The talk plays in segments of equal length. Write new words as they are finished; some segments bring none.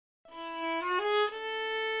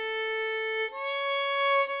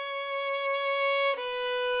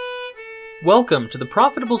Welcome to the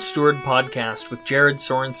Profitable Steward podcast with Jared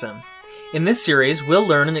Sorensen. In this series, we'll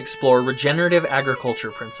learn and explore regenerative agriculture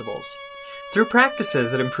principles. Through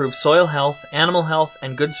practices that improve soil health, animal health,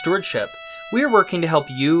 and good stewardship, we are working to help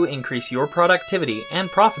you increase your productivity and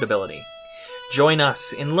profitability. Join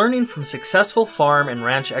us in learning from successful farm and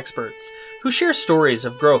ranch experts who share stories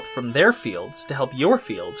of growth from their fields to help your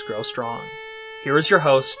fields grow strong. Here is your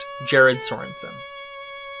host, Jared Sorensen.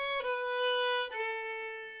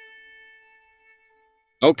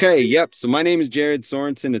 Okay, so my name is Jared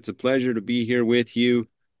Sorensen. It's a pleasure to be here with you.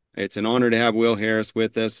 It's an honor to have Will Harris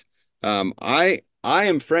with us. I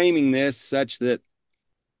am framing this such that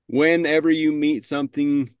whenever you meet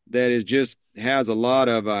something that is just has a lot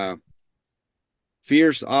of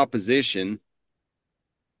fierce opposition,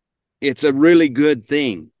 it's a really good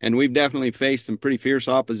thing. And we've definitely faced some pretty fierce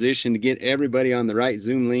opposition to get everybody on the right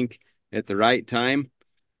Zoom link at the right time.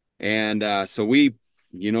 And so we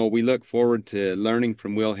look forward to learning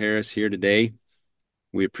from Will Harris here today.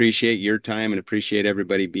 We appreciate your time and appreciate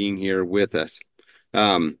everybody being here with us.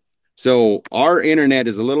 So our internet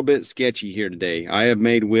is a little bit sketchy here today. I have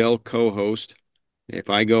made Will co-host. If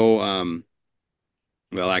I go,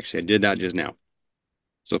 actually I did that just now.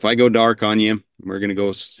 So if I go dark on you, we're going to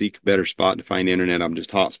go seek a better spot to find internet. I'm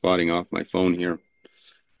just hotspotting off my phone here.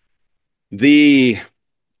 The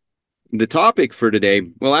topic for today,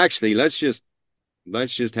 well, actually, let's just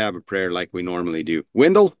have a prayer like we normally do.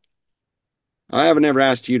 Wendell, I haven't ever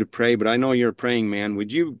asked you to pray, but I know you're a praying man.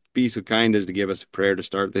 Would you be so kind as to give us a prayer to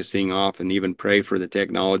start this thing off and even pray for the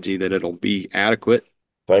technology that it'll be adequate?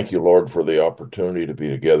 Thank you, Lord, for the opportunity to be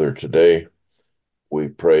together today. We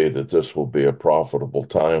pray that this will be a profitable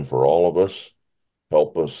time for all of us.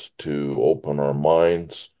 Help us to open our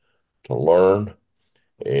minds to learn,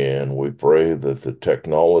 and we pray that the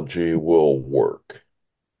technology will work.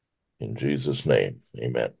 In Jesus' name,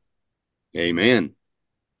 amen. Amen.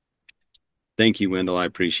 Thank you, Wendell. I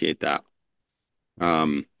appreciate that.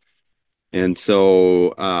 And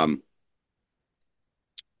so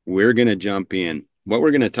we're going to jump in. What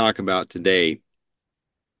we're going to talk about today,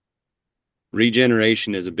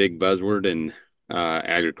 regeneration is a big buzzword in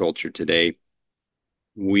agriculture today.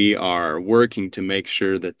 We are working to make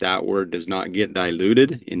sure that that word does not get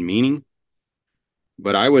diluted in meaning.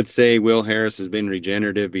 But I would say Will Harris has been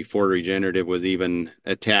regenerative before regenerative was even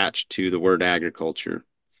attached to the word agriculture.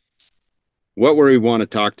 What we want to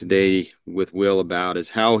talk today with Will about is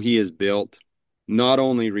how he has built not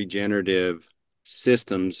only regenerative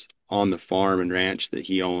systems on the farm and ranch that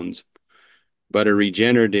he owns, but a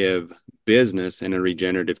regenerative business and a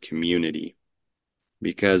regenerative community.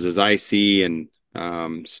 Because as I see and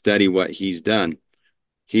study what he's done,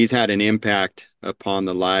 he's had an impact upon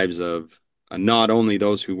the lives of not only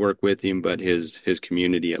those who work with him, but his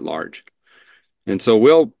community at large. And so,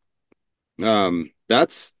 Will,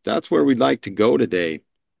 that's where we'd like to go today.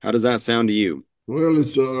 How does that sound to you? Well,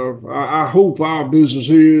 it's I hope our business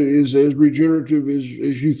here is as regenerative as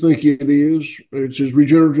you think it is. It's as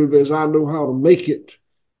regenerative as I know how to make it.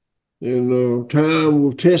 And time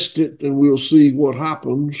will test it, and we'll see what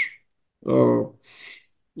happens.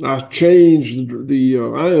 I changed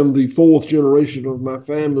I am the fourth generation of my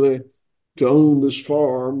family to own this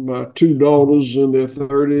farm. My two daughters in their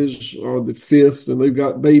 30s are the fifth, and they've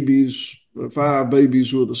got babies, five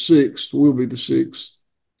babies who are the sixth, will be the sixth.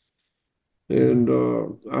 And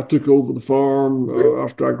I took over the farm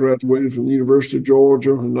after I graduated from the University of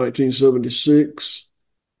Georgia in 1976.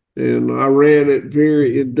 And I ran it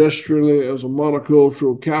very industrially as a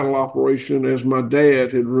monocultural cattle operation, as my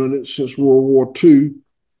dad had run it since World War II.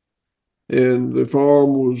 And the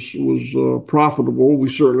farm was profitable. We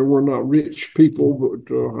certainly were not rich people, but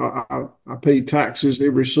I paid taxes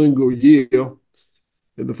every single year,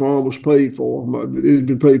 and the farm was paid for. It had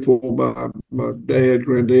been paid for by my dad,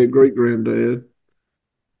 granddad, great granddad.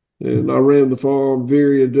 And I ran the farm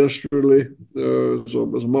very industrially as a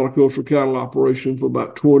monocultural cattle operation for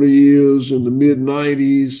about 20 years. In the mid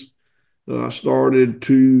 90s, I started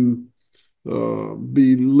to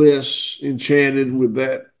be less enchanted with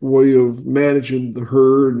that way of managing the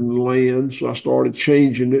herd and the land. So I started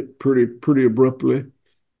changing it pretty abruptly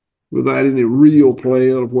without any real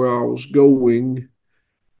plan of where I was going.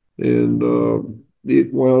 And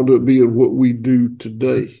it wound up being what we do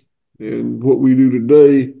today. And what we do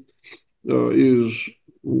today is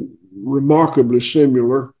remarkably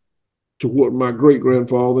similar to what my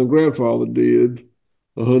great-grandfather and grandfather did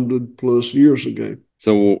 100 plus years ago.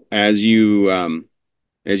 So as you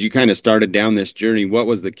kind of started down this journey, what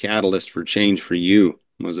was the catalyst for change for you?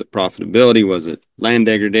 Was it profitability? Was it land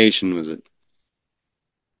degradation? Was it?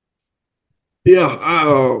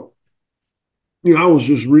 Yeah, I was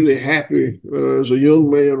just really happy as a young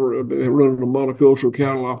man running a monocultural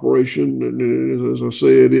cattle operation, and as I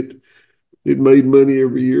said, it made money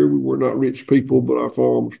every year. We were not rich people, but our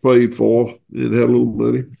farm was paid for and had a little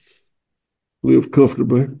money, lived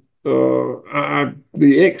comfortably. The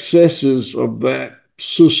excesses of that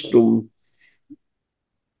system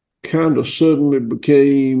kind of suddenly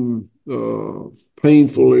became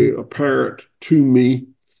painfully apparent to me,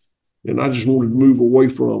 and I just wanted to move away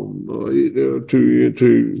from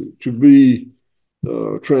to be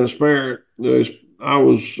transparent. I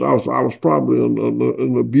was probably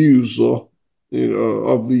an abuser,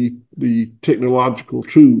 of the technological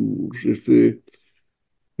tools.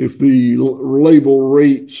 If the label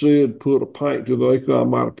rate said put a pint to the acre, I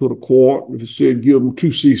might have put a quart. If it said give them 2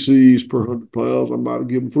 cc's per 100 pounds, I might have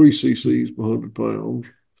given 3 cc's per 100 pounds.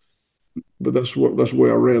 But that's the way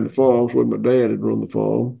I ran the farm. That's the way my dad had run the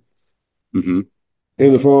farm. Mm-hmm.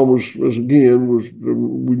 And the farm was again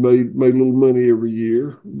we made a little money every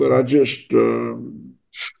year. But I just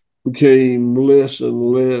became less and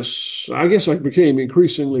less. I guess I became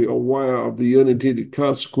increasingly aware of the unintended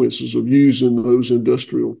consequences of using those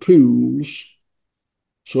industrial tools.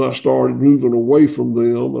 So I started moving away from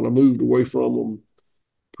them, and I moved away from them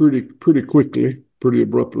pretty quickly, pretty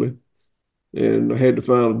abruptly. And I had to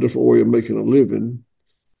find a different way of making a living.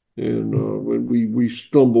 And when we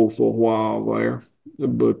stumbled for a while there,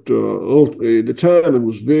 but ultimately the timing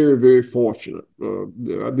was very, very fortunate.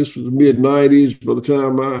 This was the mid-90s. By the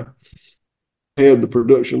time I had the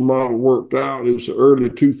production model worked out, it was the early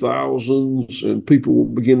 2000s, and people were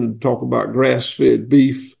beginning to talk about grass-fed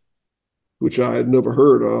beef, which I had never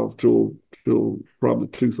heard of till probably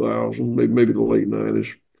 2000, maybe the late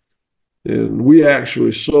 90s. And I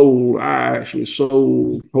actually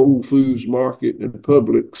sold Whole Foods Market and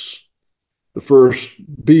Publix the first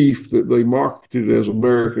beef that they marketed as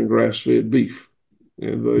American grass-fed beef.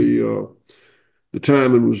 And the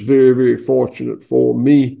timing was very, very fortunate for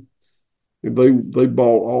me. And they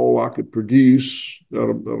bought all I could produce at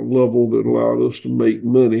a level that allowed us to make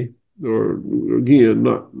money. Or again,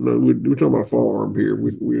 we're talking about a farm here.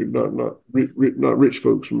 We're not rich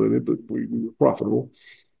folks' money, but we were profitable.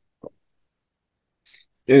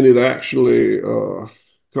 And it actually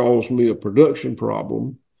caused me a production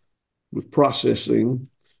problem with processing.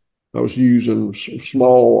 I was using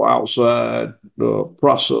small outside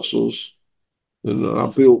processors, and I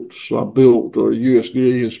built a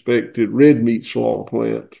USDA inspected red meat slaughter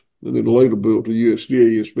plant, and then later built a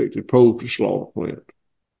USDA inspected poultry slaughter plant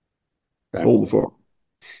on the farm.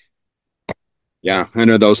 Yeah,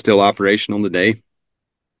 and are those still operational today?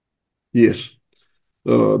 Yes,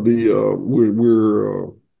 we're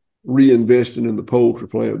reinvesting in the poultry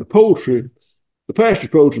plant. The pasture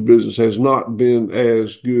poultry business has not been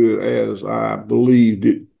as good as I believed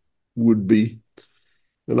it would be,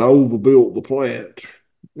 and I overbuilt the plant.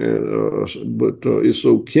 But it's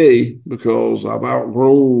okay because I've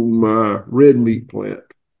outgrown my red meat plant.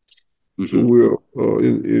 So we're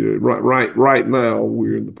right now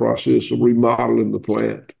we're in the process of remodeling the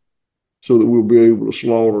plant so that we'll be able to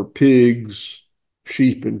slaughter pigs,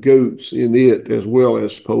 sheep, and goats in it as well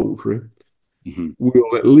as poultry.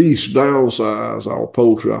 We'll at least downsize our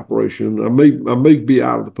poultry operation. I may be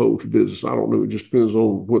out of the poultry business. I don't know. It just depends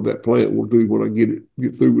on what that plant will do when I get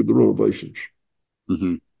through with the renovations.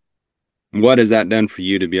 What has that done for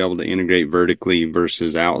you to be able to integrate vertically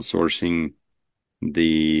versus outsourcing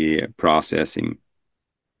the processing?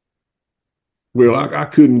 Well, I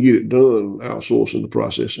couldn't get it done outsourcing the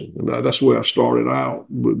processing, and that's where I started out.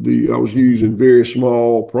 But I was using very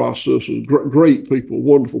small processors, great people,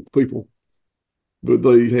 wonderful people, but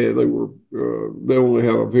they only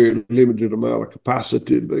had a very limited amount of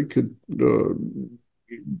capacity they could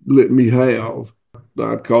let me have.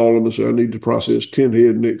 I'd call them and say, I need to process 10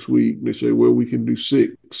 head next week. And they say, well, we can do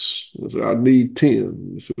 6. I said, I need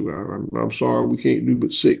 10. They said, well, I'm sorry, we can't do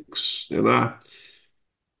but 6. And I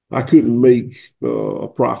couldn't make a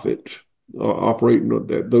profit operating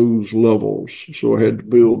at those levels. So I had to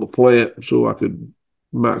build a plant so I could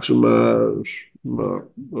maximize my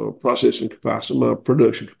processing capacity, my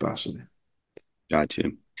production capacity.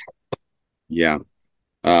 Gotcha. Yeah.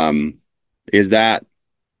 Is that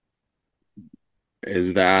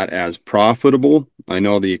as profitable? I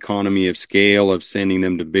know the economy of scale of sending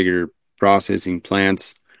them to bigger processing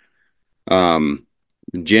plants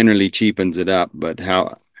generally cheapens it up, but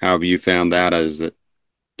how have you found that?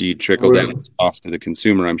 Do you trickle down the cost to the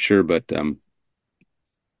consumer? I'm sure, but there's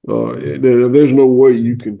no way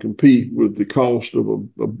you can compete with the cost of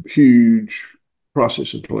a huge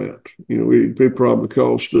processing plant. It probably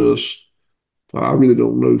cost us, I really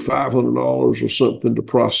don't know, $500 or something to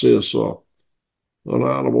process an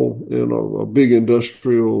animal in a big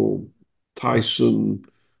industrial Tyson,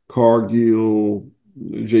 Cargill,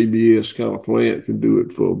 JBS kind of plant can do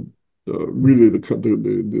it for really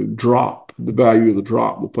the drop, the value of the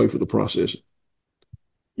drop will pay for the processing.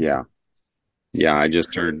 Yeah. Yeah. I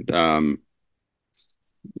just heard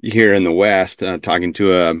here in the West, talking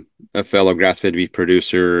to a fellow grass-fed beef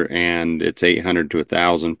producer, and it's 800 to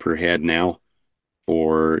 1,000 per head now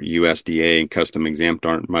for USDA, and custom exempt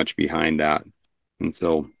aren't much behind that. And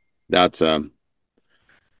so that's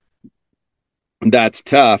that's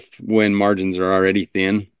tough when margins are already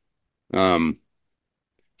thin.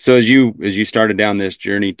 So as you started down this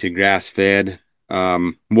journey to grass-fed,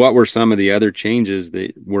 what were some of the other changes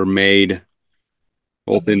that were made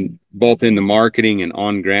both in the marketing and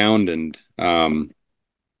on ground, and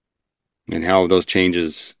how those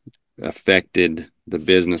changes affected the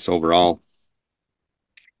business overall?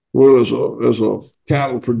 Well, as a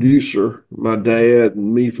cattle producer, my dad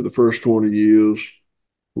and me for the first 20 years,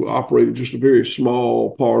 we operated just a very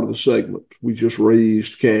small part of the segment. We just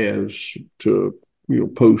raised calves to,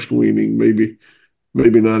 post weaning, maybe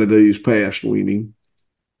 90 days past weaning.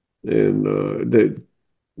 And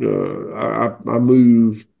I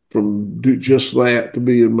moved from do just that to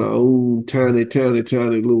being my own tiny, tiny,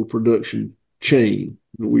 tiny little production chain.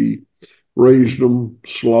 We raised them,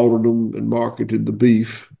 slaughtered them, and marketed the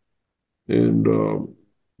beef, and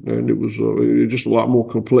it was just a lot more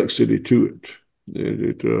complexity to it.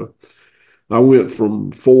 I went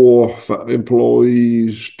from four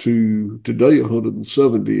employees to today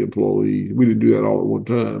 170 employees. We didn't do that all at one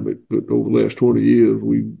time, but over the last 20 years,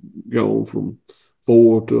 we've gone from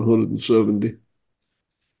four to 170.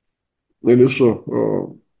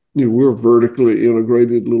 And we're a vertically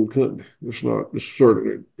integrated little company. It's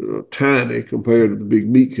certainly tiny compared to the big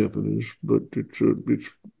meat companies, but it's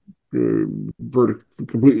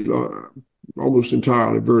completely, almost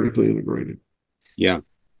entirely vertically integrated. Yeah,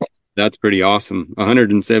 that's pretty awesome.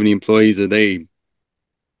 170 employees. Are they,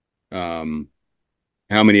 how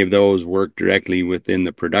many of those work directly within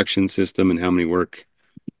the production system, and how many work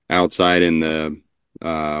outside in the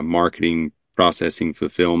marketing, processing,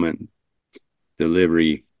 fulfillment,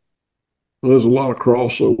 delivery? Well, there's a lot of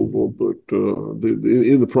crossover, but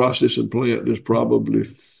in the processing plant, there's probably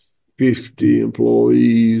 50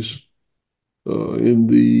 employees. In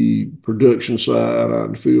the production side, out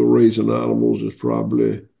in the field raising animals, is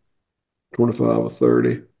probably 25 or 30.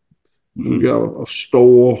 Mm-hmm. We got a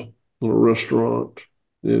store and a restaurant,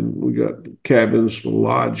 and we got cabins for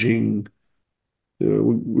lodging.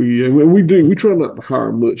 We try not to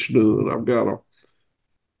hire much done. I've got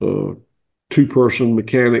a two-person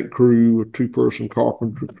mechanic crew, a two-person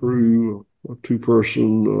carpenter crew, a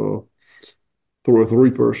two-person,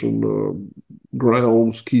 three-person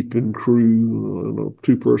groundskeeping crew, and a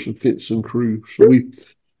two-person fencing crew. So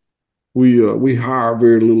we hire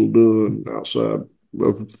very little done outside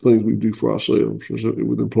of things we do for ourselves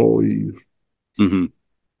with employees. Mm-hmm.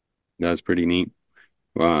 That's pretty neat.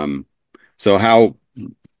 So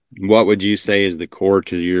what would you say is the core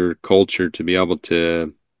to your culture to be able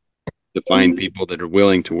to find people that are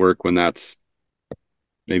willing to work when that's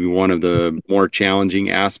maybe one of the more challenging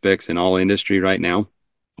aspects in all industry right now?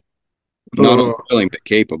 Not only willing, but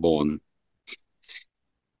capable. And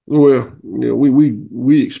well,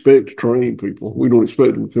 we expect to train people. We don't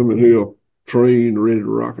expect them to come in here trained, ready to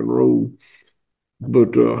rock and roll.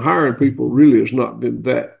 But hiring people really has not been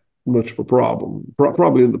that much of a problem.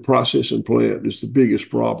 Probably in the processing plant is the biggest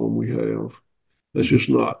problem we have. That's just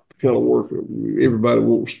not the kind of work everybody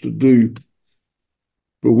wants to do.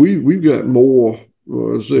 But we've got more.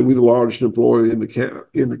 As I said, we're the largest employer in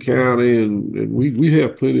the county, and we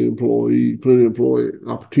have plenty of employee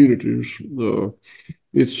opportunities.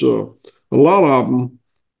 It's a lot of them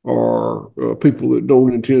are people that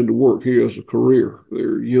don't intend to work here as a career.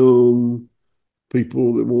 They're young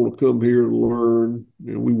people that want to come here and learn.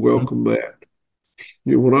 We welcome that.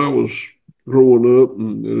 When I was growing up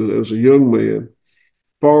and as a young man,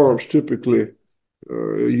 farms typically,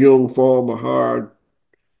 a young farmer hired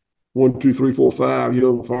one, two, three, four, five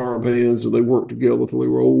young farm hands, and they worked together till they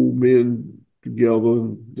were old men together,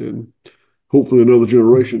 and hopefully another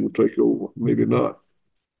generation would take over. Maybe not.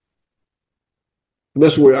 And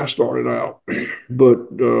that's the way I started out, but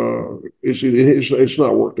it's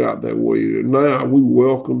not worked out that way. Now we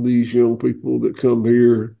welcome these young people that come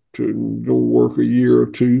here to go work a year or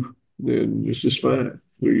two, and it's just fine.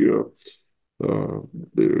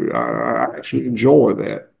 I actually enjoy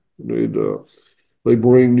that. They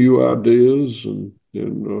bring new ideas, and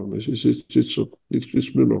it's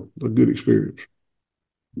been a good experience.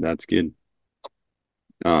 that's good.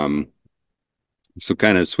 So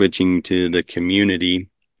kind of switching to the community,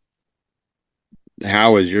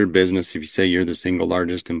 how has your business, if you say you're the single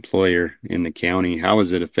largest employer in the county, how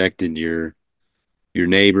has it affected your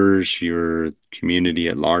neighbors, your community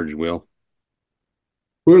at large, Will?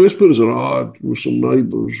 Well, let's put us at odds with some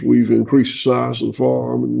neighbors. We've increased the size of the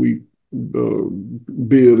farm, and we uh,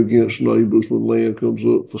 bid against neighbors when land comes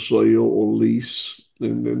up for sale or lease,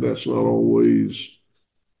 and that's not always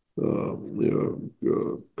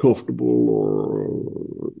comfortable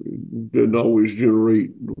or doesn't always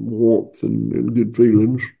generate warmth and good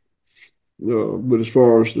feelings. But as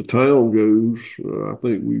far as the town goes, I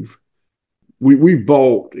think we've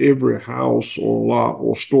bought every house or lot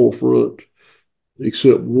or storefront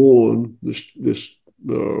except one this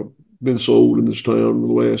uh, been sold in this town in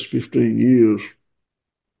the last 15 years.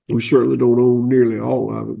 We certainly don't own nearly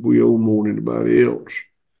all of it. We own more than anybody else.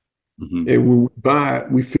 Mm-hmm. And when we buy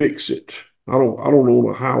it, we fix it. I don't own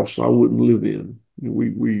a house I wouldn't live in.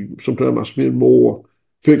 We sometimes I spend more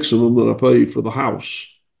fixing them than I paid for the house.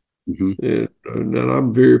 Mm-hmm. And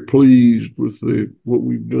I'm very pleased with what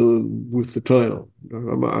we've done with the town.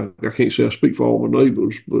 I can't say I speak for all my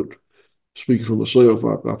neighbors, but speaking for myself,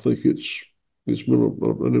 I think it's been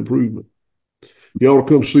an improvement. Y'all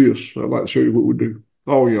come see us. I'd like to show you what we do.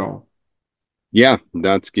 All y'all. Yeah,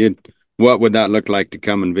 that's good. What would that look like to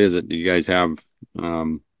come and visit? Do you guys have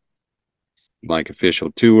um, like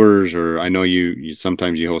official tours, or I know you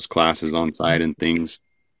sometimes you host classes on site and things.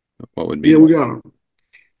 What would be Yeah, we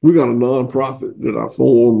got a nonprofit that I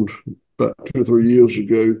formed about 2 or 3 years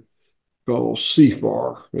ago called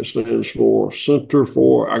CFAR. It stands for Center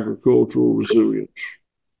for Agricultural Resilience.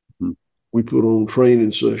 Mhm. We put on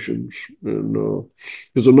training sessions, and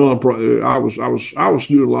it's a nonprofit. I was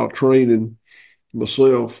doing a lot of training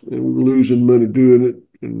myself, and we were losing money doing it,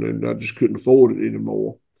 and I just couldn't afford it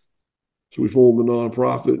anymore. So we formed a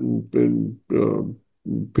nonprofit,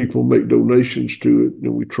 and people make donations to it,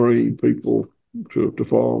 and we train people to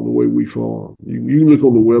farm the way we farm. You can look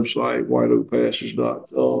on the website,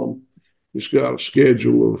 whiteoakpastures.com. It's got a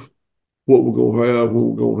schedule of what we're going to have, when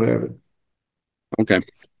we're going to have it. Okay.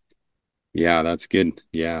 Yeah, that's good.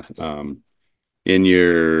 Yeah. In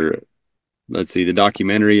your, let's see, the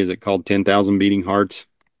documentary, is it called 10,000 Beating Hearts?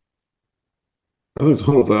 I think it's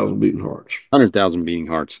 100,000 beating hearts. 100,000 Beating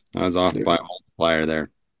Hearts. I was off Yeah, by a multiplier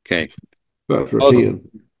there. Okay. factor of Tell us,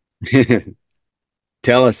 10.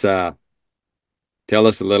 tell us, tell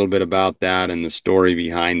us a little bit about that and the story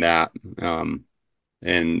behind that.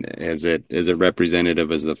 And is it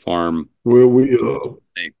representative as the farm? Well,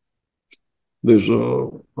 there's a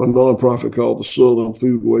nonprofit called the Southern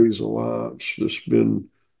Foodways Alliance that's been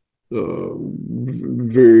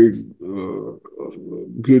very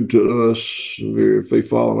good to us. They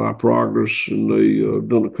followed our progress, and they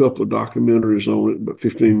done a couple of documentaries on it, but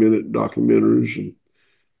 15-minute documentaries, and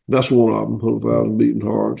that's one of them. 100,000 Beating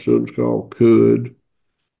Hearts. So it's called Could.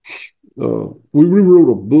 We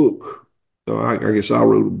rewrote a book. I guess I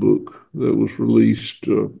wrote a book that was released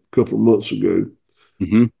a couple of months ago.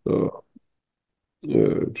 Mm-hmm.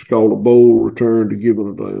 It's called A Bold Return to Giving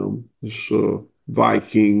a Damn. It's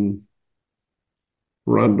Viking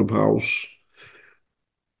Random House,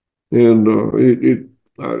 and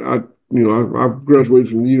I graduated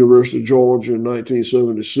from the University of Georgia in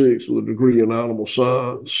 1976 with a degree in animal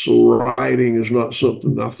science. So writing is not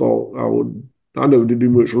something I thought I would. I never did do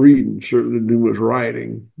much reading, certainly didn't do much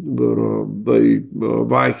writing, but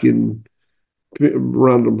Viking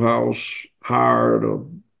Random House hired a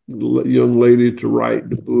young lady to write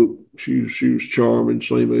the book. She was charming,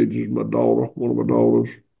 same age as my daughter, one of my daughters,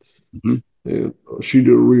 Mm-hmm. and she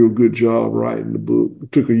did a real good job writing the book.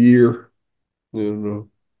 It took a year, and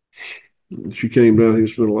she came down here and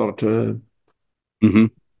spent a lot of time. Mm-hmm.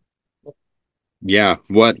 Yeah.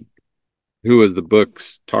 Who was the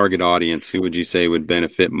book's target audience? Who would you say would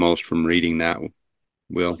benefit most from reading that,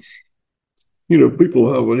 Will?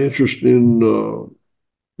 People have an interest in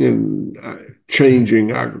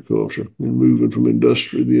changing agriculture and moving from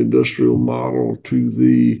the industrial model to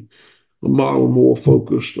the a model more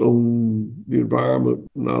focused on the environment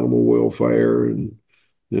and animal welfare and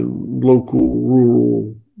local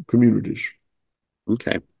rural communities.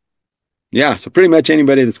 Okay. Yeah. So pretty much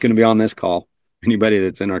anybody that's going to be on this call, anybody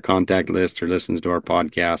that's in our contact list or listens to our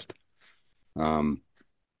podcast. Um,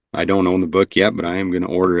 I don't own the book yet, but I am going to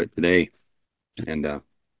order it today. And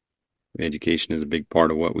education is a big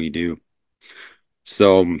part of what we do.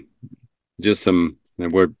 So just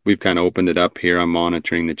we've kind of opened it up here. I'm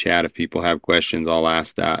monitoring the chat. If people have questions, I'll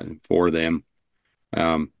ask that for them.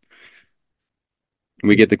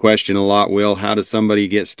 We get the question a lot, Will, how does somebody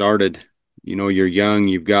get started? You're young,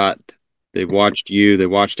 they've watched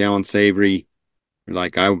Alan Savory. They're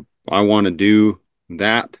like, I want to do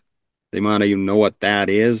that. They might not even know what that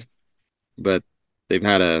is, but they've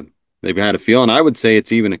had a feel, and I would say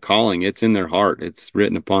it's even a calling. It's in their heart. It's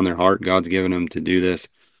written upon their heart. God's given them to do this.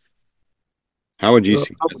 How would you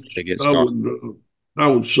suggest they get I started? would I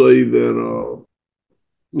would say that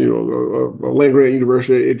a land grant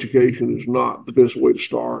university education is not the best way to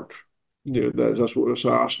start. Yeah, that's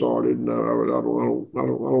how I started, and I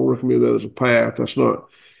don't recommend that as a path. That's not.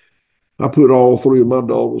 I put all three of my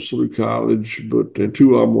daughters through college, and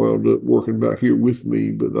two of them wound up working back here with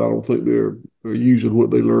me. But I don't think they're using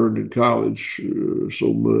what they learned in college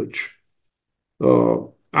so much. Uh,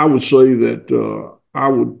 I would say that I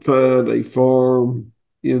would find a farm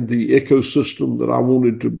in the ecosystem that I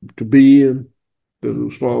wanted to be in. That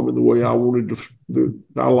was farming the way I wanted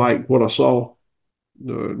I liked what I saw.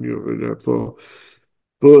 For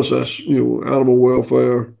us, that's animal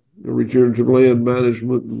welfare, regenerative land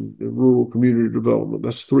management, and rural community development.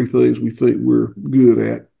 That's three things we think we're good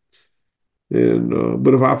at. And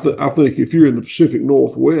but if I think if you're in the Pacific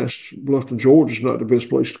Northwest, Bluffton, Georgia is not the best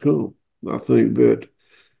place to come. I think that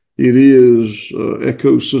it is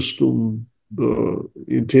ecosystem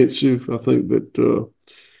intensive. I think that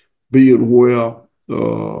being well,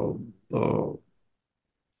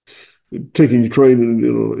 taking your training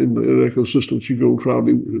in the ecosystem that you're going to try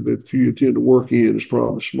to that you intend to work in is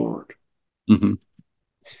probably smart. Mm-hmm.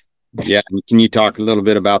 Yeah. Can you talk a little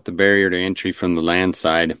bit about the barrier to entry from the land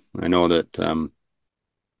side? I know that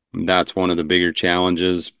that's one of the bigger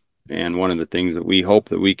challenges, and one of the things that we hope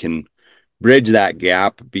that we can bridge that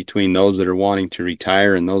gap between those that are wanting to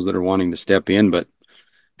retire and those that are wanting to step in. But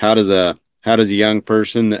how does a young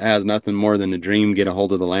person that has nothing more than a dream get a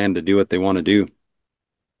hold of the land to do what they want to do?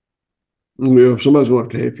 Well, somebody's going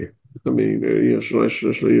to have to help you. I mean, so I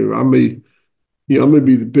may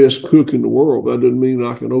be the best cook in the world. That doesn't mean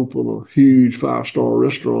I can open a huge 5-star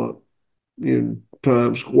restaurant in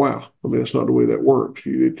Times Square. I mean, that's not the way that works.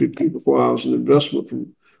 It requires an investment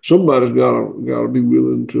from somebody's got to be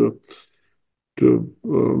willing to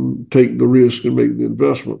take the risk and make the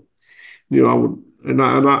investment. I would,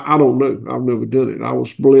 I don't know. I've never done it. I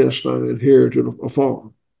was blessed. I inherited a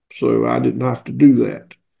farm, so I didn't have to do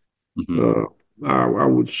that. Mm-hmm.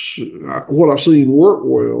 Uh, what I've seen work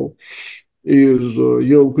well is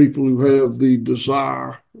young people who have the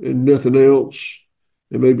desire and nothing else,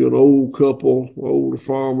 and maybe an old couple, older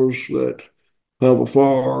farmers that have a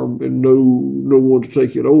farm and no one to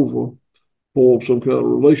take it over, form some kind of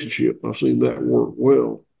relationship. I've seen that work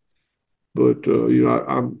well. But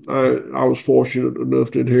I was fortunate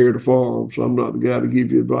enough to inherit a farm, so I'm not the guy to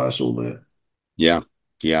give you advice on that. Yeah.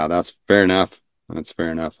 Yeah, that's fair enough. That's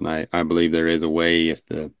fair enough. And I believe there is a way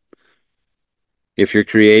if you're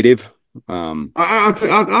creative. I'll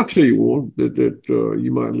tell you one that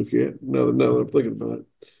you might look at now that I'm thinking about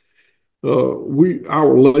it.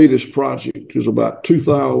 Our latest project is about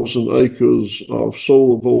 2,000 acres of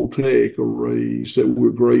solar voltaic arrays that we're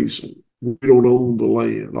grazing. We don't own the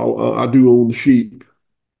land. I do own the sheep,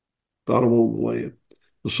 but I don't own the land.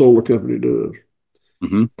 The solar company does.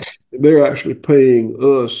 Mm-hmm. They're actually paying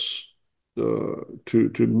us to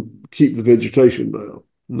keep the vegetation down.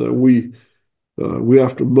 Now we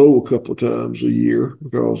have to mow a couple of times a year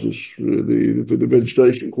because the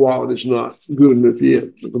vegetation quality is not good enough yet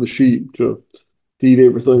for the sheep to eat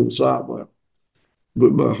everything the sidewalk.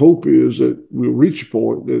 But my hope is that we'll reach a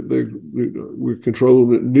point that we're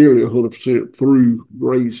controlling it nearly 100% through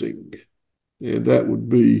grazing, and that would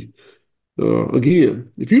be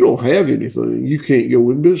again, if you don't have anything, you can't go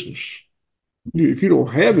in business. If you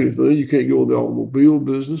don't have anything, you can't go in the automobile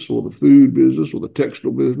business or the food business or the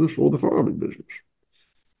textile business or the farming business.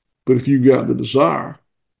 But if you got the desire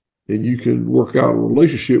and you can work out a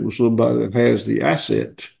relationship with somebody that has the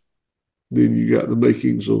asset, then you got the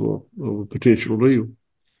makings of a potential deal.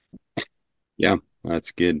 Yeah,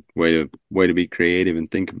 that's good way to be creative and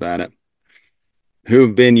think about it. Who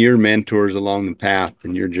have been your mentors along the path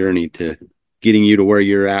in your journey to getting you to where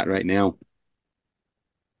you're at right now?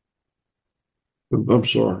 I'm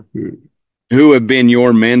sorry. Who have been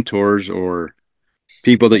your mentors or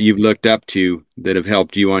people that you've looked up to that have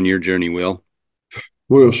helped you on your journey, Will?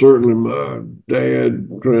 Well, certainly my dad,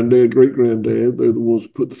 granddad, great granddad, they're the ones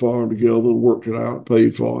that put the farm together and worked it out,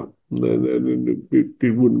 paid for it. And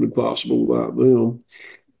it wouldn't have been possible without them.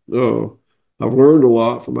 Uh, I've learned a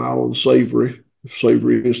lot from Alan Savory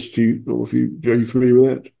Institute. I don't know if are you familiar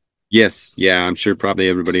with that? Yes, yeah, I'm sure probably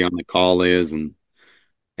everybody on the call is, and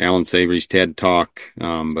Alan Savory's TED Talk.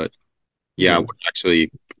 But yeah, Yeah. we're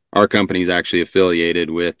actually our company's actually affiliated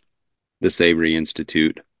with the Savory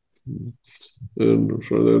Institute. And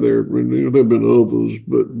so there've been others,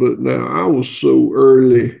 but now I was so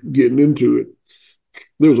early getting into it.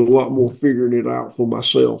 There was a lot more figuring it out for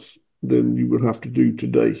myself than you would have to do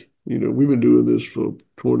today. We've been doing this for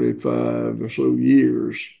 25 or so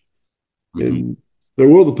years, Mm-hmm. and there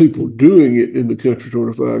were other people doing it in the country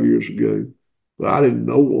 25 years ago, but I didn't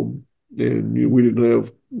know them, and we didn't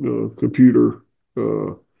have computer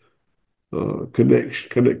uh,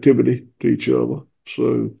 connectivity to each other.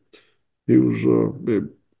 So it was,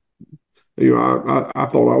 I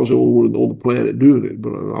thought I was the only one on the planet doing it,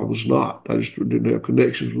 but I was not. I just didn't have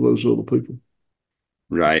connections with those other people.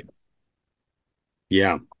 Right.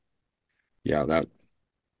 Yeah. Yeah,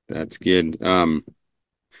 that's good.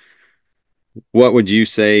 What would you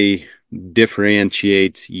say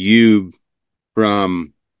differentiates you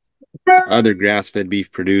from other grass-fed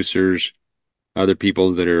beef producers, other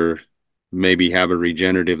people that are maybe have a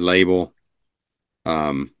regenerative label?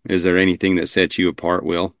 Is there anything that sets you apart,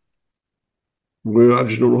 Will? Well, I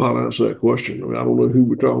just don't know how to answer that question. I mean, I don't know who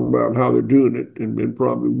we're talking about and how they're doing it, and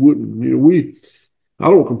probably wouldn't. I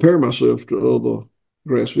don't compare myself to other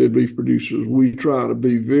grass-fed beef producers. We try to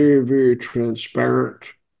be very, very transparent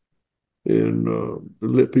and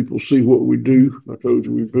let people see what we do. I told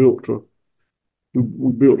you we built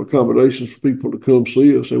accommodations for people to come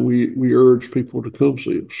see us, and we urge people to come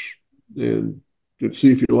see us and to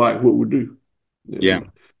see if you like what we do. Yeah.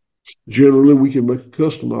 And generally, we can make a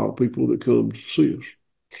custom out of people that come to see us.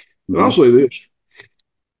 And I'll Mm-hmm. say this: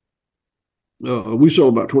 we sell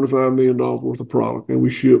about $25 million worth of product, and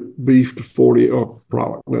we ship beef to 40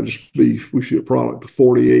 product, not just beef. We ship product to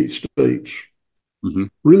 48 states. Mm-hmm.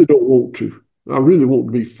 Really don't want to. I really want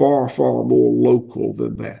to be far, far more local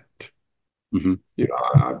than that. Mm-hmm.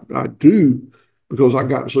 I do because I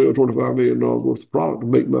got to sell $25 million worth of product to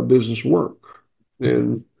make my business work.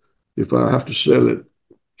 And if I have to sell it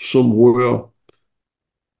somewhere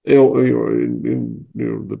in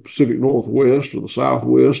the Pacific Northwest or the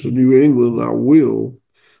Southwest or New England, I will.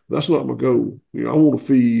 That's not my goal. I want to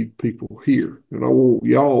feed people here, and I want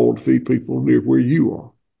y'all to feed people near where you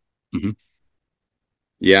are. Mm-hmm.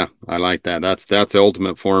 Yeah, I like that. That's the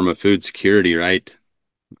ultimate form of food security, right?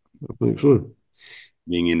 I think so.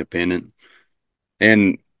 Being independent.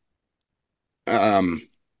 And um,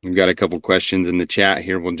 we've got a couple questions in the chat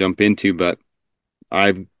here we'll jump into, but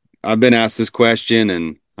I've I've been asked this question,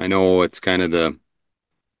 and I know it's kind of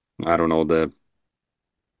I don't know, the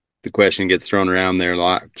question gets thrown around there a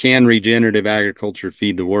lot. Can regenerative agriculture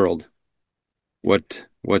feed the world?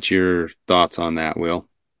 What's your thoughts on that, Will?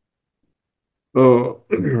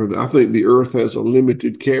 I think the earth has a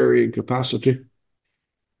limited carrying capacity,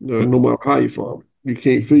 no matter how you farm it. You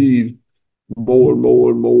can't feed more and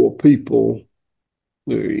more and more people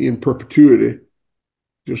in perpetuity.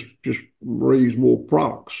 Just raise more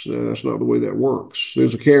products. That's not the way that works.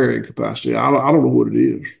 There's a carrying capacity. I don't know what it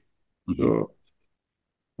is. Mm-hmm. Uh,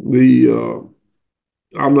 the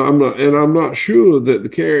I'm not sure that the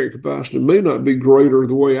carrying capacity may not be greater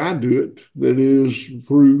the way I do it than it is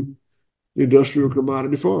through industrial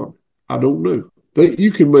commodity farming. I don't know.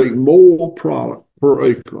 You can make more product per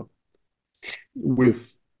acre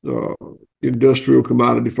with uh, industrial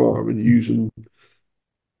commodity farming using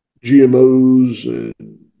GMOs and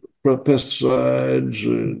pesticides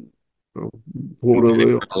and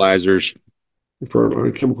whatever else, Fertilizers.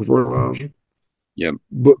 chemical fertilizer. Yep.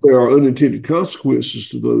 But there are unintended consequences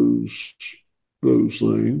to those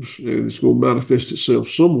things, and it's going to manifest itself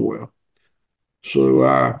somewhere. So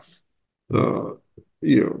uh,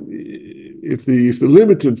 if the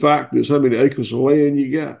limiting factor is how many acres of land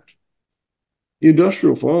you got,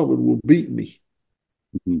 industrial farming will beat me.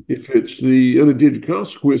 Mm-hmm. If it's the unintended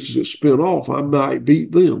consequences that spin off, I might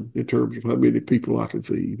beat them in terms of how many people I can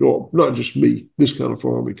feed, or not just me. This kind of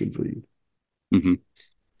farming can feed. Mm-hmm.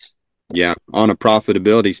 Yeah. On a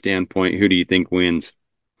profitability standpoint, who do you think wins?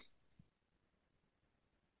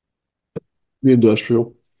 The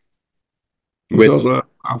industrial, With because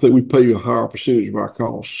I think we pay a higher percentage of our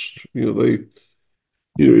costs. If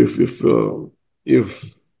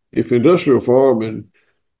industrial farming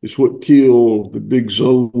is what killed the big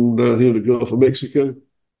zone down here in the Gulf of Mexico,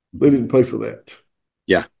 they didn't pay for that.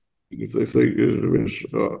 Yeah. If there is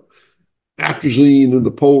atrazine in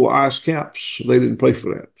the polar ice caps, they didn't pay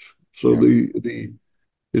for that. So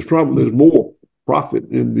there's more profit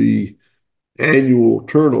in the annual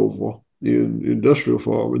turnover in industrial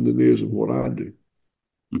farming than there is in what I do.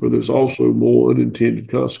 But there's also more unintended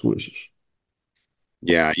consequences.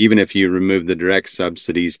 Yeah, even if you remove the direct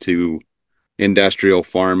subsidies to industrial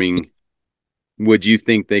farming, would you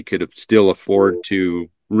think they could still afford to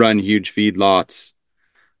run huge feedlots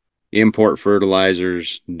import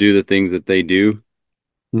fertilizers, do the things that they do?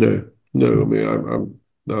 No, no. I mean, I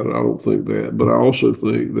don't think that, but I also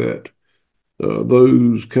think that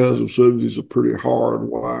those kinds of subsidies are pretty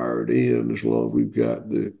hardwired in as long as we've got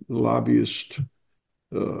the lobbyist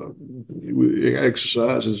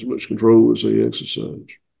exercise as much control as they exercise.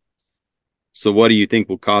 So what do you think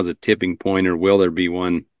will cause a tipping point, or will there be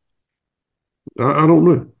one? I don't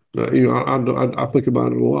know. I think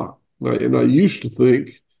about it a lot, and I used to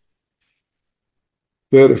think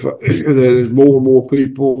that that as more and more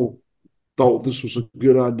people thought this was a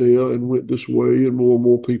good idea and went this way, and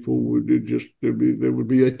more people would there would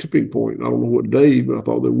be a tipping point. I don't know what day, but I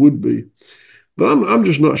thought there would be. But I'm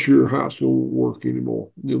just not sure how it's going to work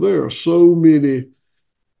anymore. There are so many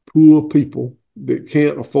poor people that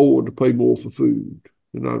can't afford to pay more for food,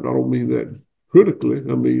 and I don't mean that critically.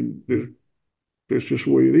 I mean that's just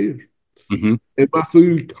the way it is. Mm-hmm. And my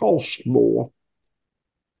food costs more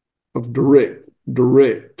of direct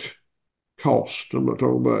cost. I'm not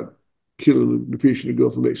talking about killing the fish in the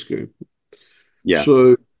Gulf of Mexico. Yeah.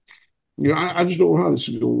 So, I just don't know how this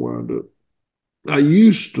is going to wind up. I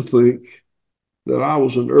used to think that I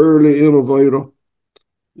was an early innovator,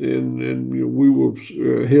 and we were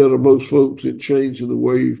ahead of most folks in changing the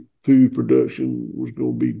way food production was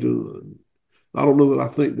going to be done. I don't know that I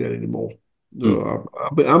think that anymore.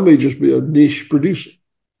 I may just be a niche producer,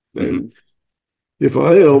 Mm-hmm. and if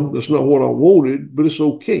I am, that's not what I wanted, but it's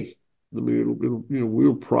okay. I mean,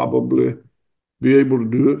 we'll probably be able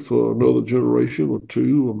to do it for another generation or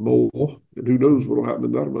two or more, and who knows what'll happen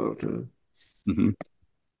in that amount of time. Mm-hmm.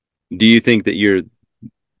 Do you think that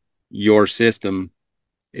your system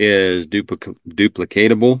is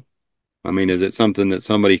duplicatable? I mean, is it something that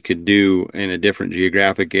somebody could do in a different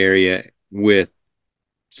geographic area with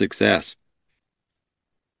success?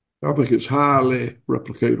 I think it's highly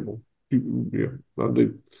replicatable. Yeah, I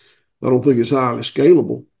do. I don't think it's highly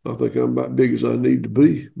scalable. I think I'm about big as I need to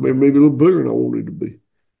be, maybe a little bigger than I wanted to be.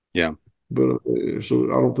 Yeah. But so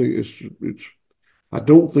I don't think it's. I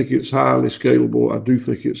don't think it's highly scalable. I do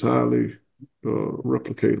think it's highly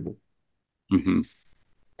replicatable. Mm-hmm.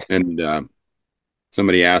 And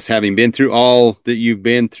somebody asked, having been through all that you've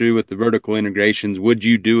been through with the vertical integrations, would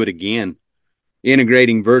you do it again?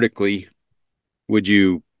 Integrating vertically, would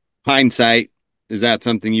you, hindsight, is that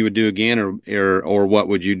something you would do again, or what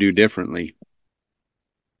would you do differently?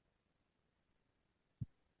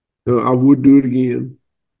 I would do it again.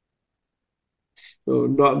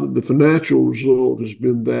 Not that the financial result has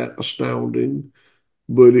been that astounding,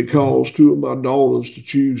 but it caused two of my daughters to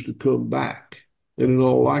choose to come back. And in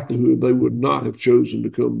all likelihood, they would not have chosen to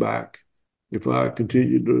come back if I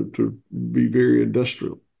continued to be very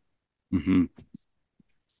industrial. Mm-hmm.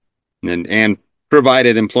 And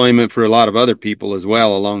provided employment for a lot of other people as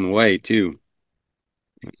well along the way too.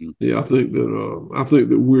 Yeah, I think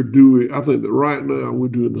that we're doing. I think that right now we're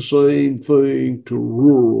doing the same thing to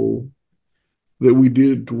rural that we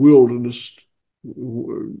did to wilderness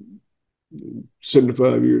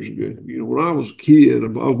 75 years ago. When I was a kid, I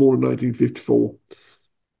was born in 1954.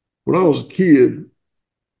 When I was a kid,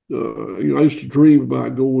 I used to dream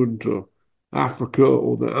about going to Africa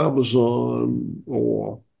or the Amazon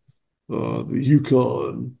or the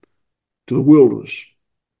Yukon to the wilderness.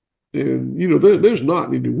 And, there's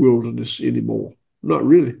not any wilderness anymore. Not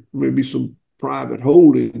really. Maybe some private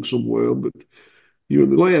holding somewhere, but, in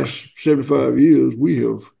the last 75 years, we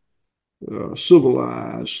have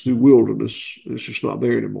civilized the wilderness. It's just not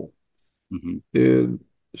there anymore. Mm-hmm. And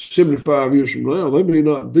 75 years from now, they may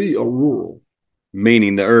not be a rural.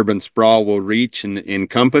 Meaning the urban sprawl will reach and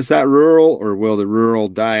encompass that rural, or will the rural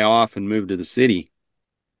die off and move to the city?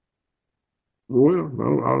 Well,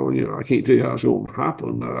 I can't tell you how it's going to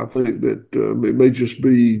happen. I think that it may just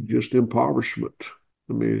be just impoverishment.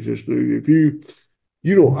 I mean, it's just if you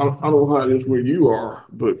don't, I don't know how it is where you are,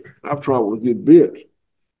 but I've traveled a good bit.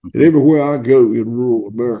 And everywhere I go in rural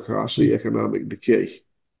America, I see economic decay.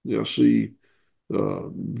 I see uh,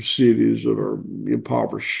 cities that are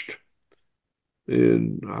impoverished,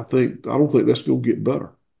 and I don't think that's going to get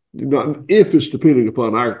better. Not if it's depending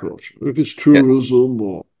upon agriculture. If it's Yeah. tourism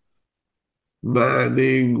or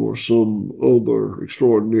mining or some other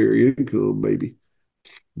extraordinary income, maybe.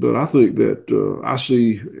 But I think that I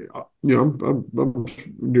see, I'm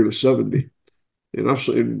nearly 70, and I've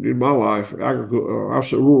seen in my life, I've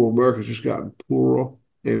seen rural America's just gotten poorer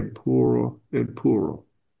and poorer and poorer.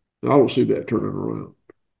 And I don't see that turning around.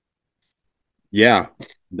 Yeah,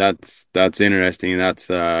 that's interesting.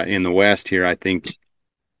 That's in the West here. I think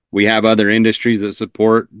we have other industries that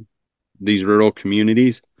support these rural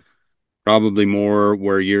communities, probably more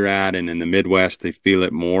where you're at, and in the Midwest, they feel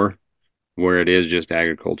it more where it is just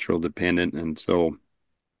agricultural dependent. And so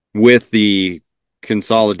with the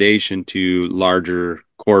consolidation to larger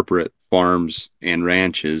corporate farms and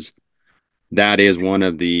ranches, that is one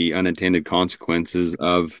of the unintended consequences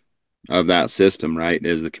of that system, right?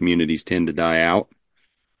 Is the communities tend to die out.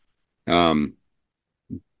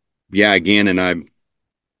 Yeah, again, and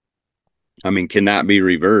I mean, can that be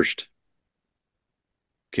reversed?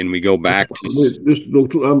 Can we go back to?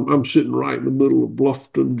 I'm sitting right in the middle of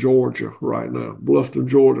Bluffton, Georgia, right now. Bluffton,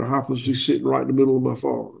 Georgia happens to be sitting right in the middle of my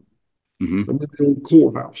farm. Mhm. I'm in the old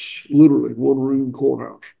courthouse, literally one room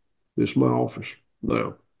courthouse. This is my office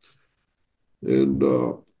now, and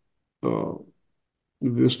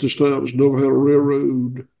this town has never had a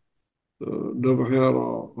railroad, never had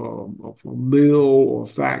a mill or a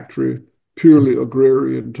factory, purely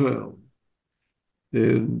agrarian town.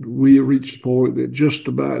 And we have reached the point that just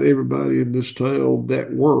about everybody in this town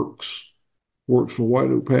that works for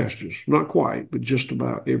White Oak Pastures. Not quite, but just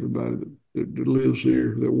about everybody that lives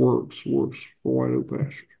here that works for White Oak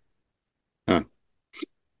Pastures. Huh.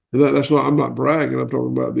 And that's not, I'm not bragging, I'm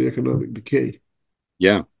talking about the economic decay.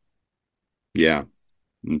 Yeah. Yeah.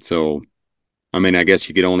 And so, I mean, I guess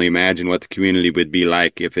you could only imagine what the community would be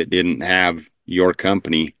like if it didn't have your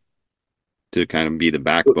company to kind of be the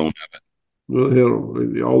backbone of it. Well,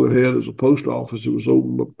 all it had is a post office. It was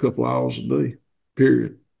open a couple of hours a day,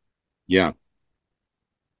 period. Yeah.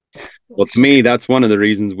 Well, to me, that's one of the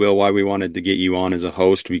reasons, Will, why we wanted to get you on as a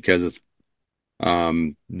host, because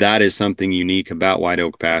that is something unique about White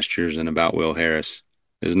Oak Pastures and about Will Harris,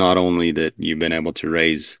 is not only that you've been able to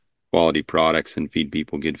raise quality products and feed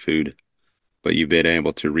people good food, but you've been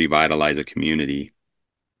able to revitalize a community.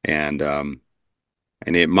 And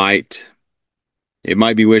it might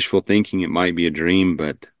be wishful thinking, it might be a dream,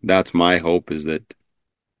 but that's my hope, is that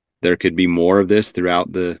there could be more of this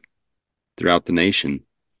throughout the nation.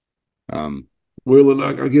 Well, and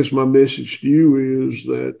I guess my message to you is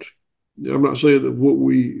that I'm not saying that what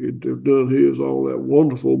we have done here is all that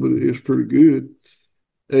wonderful, but it is pretty good.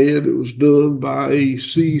 And it was done by a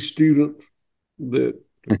C student that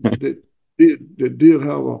did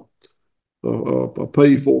have a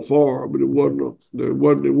paid for farm, but it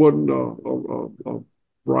wasn't a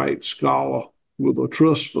bright scholar with a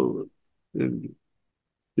trust fund, and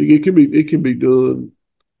it can be done.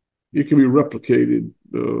 It can be replicated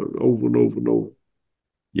over and over and over.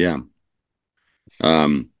 Yeah.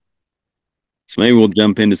 So maybe we'll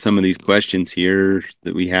jump into some of these questions here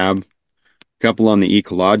that we have. A couple on the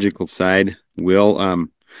ecological side. Will,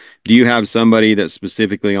 do you have somebody that's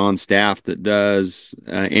specifically on staff that does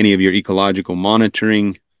any of your ecological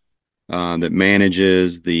monitoring, that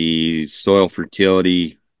manages the soil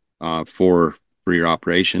fertility for your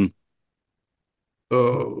operation?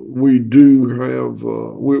 We do have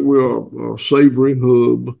we're a savory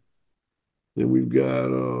hub, and we've got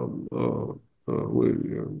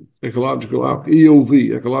ecological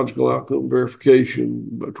EOV, ecological outcome verification,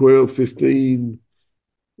 about 12, 15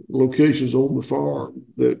 locations on the farm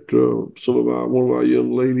that one of our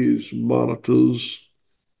young ladies monitors.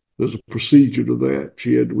 There's a procedure to that.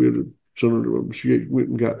 She went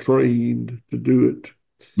and got trained to do it.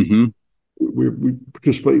 Mm-hmm. We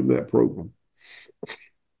participate in that program.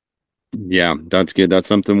 Yeah, that's good. That's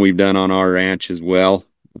something we've done on our ranch as well.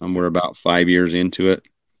 We're about 5 years into it.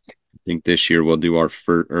 I think this year we'll do our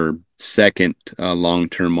second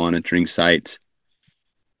long-term monitoring sites.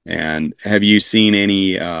 And have you seen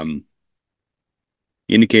any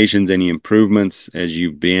indications, any improvements as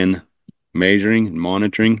you've been measuring and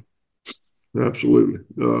monitoring? Absolutely.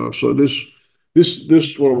 So this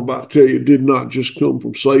what I'm about to tell you did not just come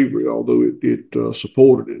from savory, although it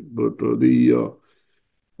supported it. But the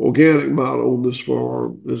organic model on this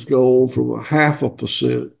farm has gone from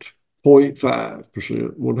 0.5%,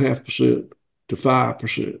 0.5%, 0.5% to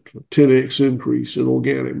 5%, 10x increase in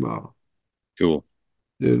organic model. Cool.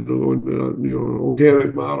 And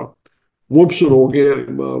organic model, 1% organic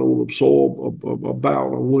model will absorb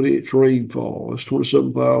about a 1 inch rainfall. That's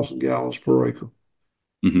 27,000 gallons per acre.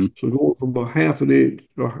 Mm-hmm. So going from a half an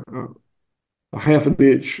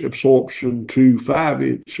inch absorption to 5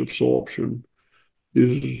 inch absorption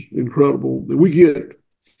is incredible. We get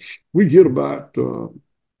about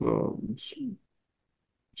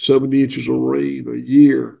 70 inches of rain a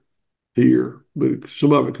year here, but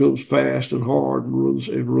some of it comes fast and hard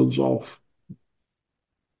and runs off.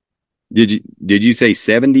 Did you say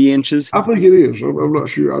 70 inches? I think it is. I'm not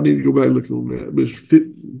sure. I need to go back and look on that. But it's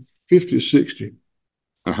 50 or 60.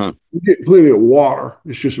 Uh-huh. We get plenty of water.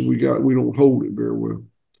 It's just that we don't hold it very well.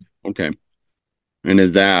 Okay. And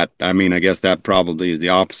I guess that probably is the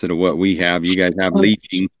opposite of what we have. You guys have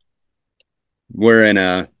leaching. We're in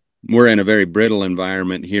a we're in a very brittle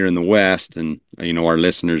environment here in the West, and our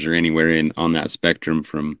listeners are anywhere in on that spectrum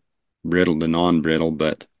from brittle to non-brittle.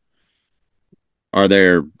 But I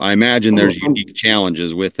imagine there's unique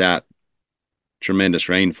challenges with that tremendous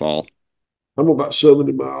rainfall. I'm about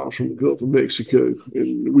 70 miles from the Gulf of Mexico,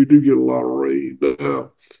 and we do get a lot of rain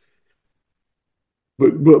now.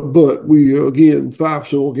 But we again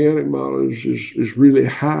 5% organic matter is really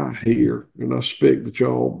high here, and I expect that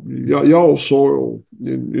y'all soil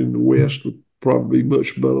in the West would probably be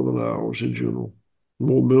much better than ours in general.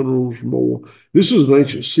 More minerals, more. This is an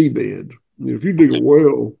ancient seabed. If you dig a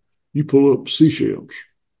well, you pull up seashells.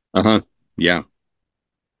 Yeah.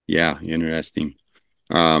 Interesting.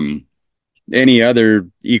 Any other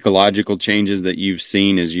ecological changes that you've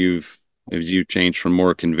seen as you've changed from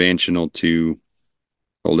more conventional to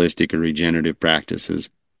holistic or regenerative practices?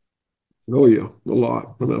 Oh yeah, a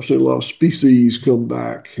lot. And I've seen a lot of species come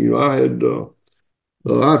back. I'd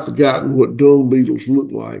forgotten what dung beetles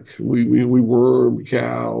look like. We worm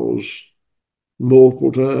cows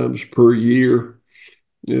multiple times per year,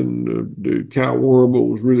 and the cow worm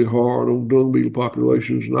was really hard on dung beetle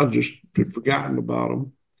populations, and I just had forgotten about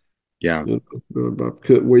them. Yeah. I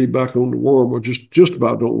cut way back on the worm. I just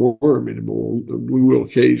about don't worm anymore. We will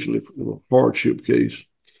occasionally in a hardship case.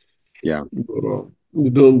 Yeah. But the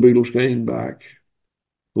dung beetles came back.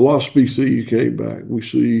 A lot of species came back. We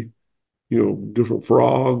see, different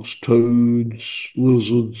frogs, toads,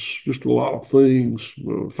 lizards, just a lot of things,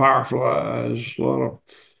 fireflies, a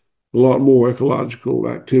lot more ecological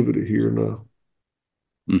activity here now.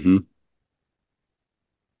 Mm-hmm.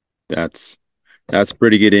 That's a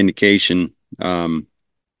pretty good indication.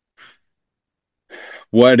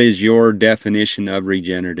 What is your definition of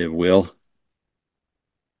regenerative, Will?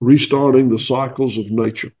 Restarting the cycles of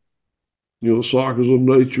nature. The cycles of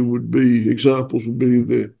nature examples would be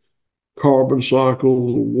the carbon cycle,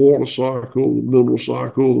 the water cycle, the mineral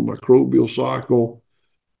cycle, the microbial cycle,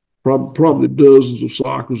 probably dozens of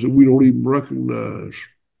cycles that we don't even recognize.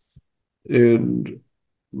 And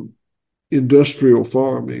industrial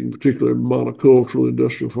farming, particularly monocultural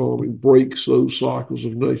industrial farming, breaks those cycles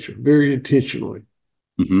of nature very intentionally.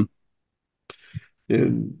 Mm-hmm.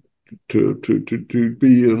 And to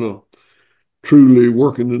be in a truly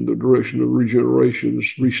working in the direction of regeneration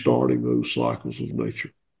is restarting those cycles of nature.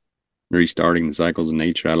 Restarting the cycles of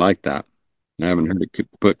nature. I like that. I haven't heard it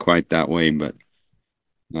put quite that way, but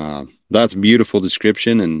that's a beautiful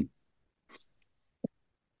description,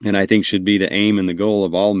 and I think should be the aim and the goal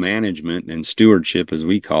of all management and stewardship, as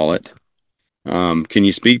we call it. Can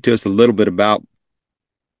you speak to us a little bit about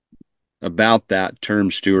that term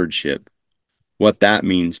stewardship, what that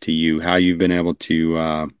means to you, how you've been able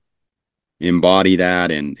to embody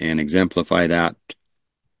that and exemplify that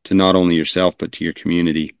to not only yourself but to your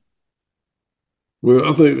community? Well,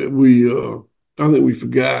 I think we've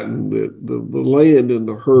forgotten that the land and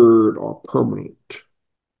the herd are permanent.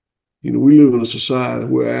 We live in a society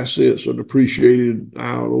where assets are depreciated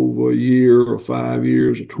out over a year or 5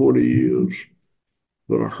 years or 20 years.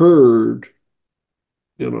 But a herd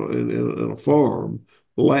in a farm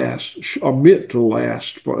are meant to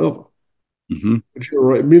last forever.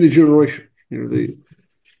 Mm-hmm. Many generations.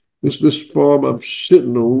 This farm I'm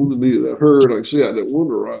sitting on, that herd I see out that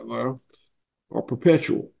window right now, are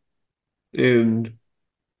perpetual. And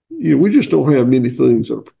we just don't have many things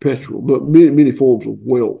that are perpetual, but many forms of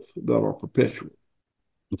wealth that are perpetual.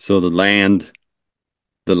 So the land,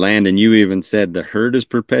 and you even said the herd is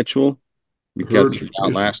perpetual because it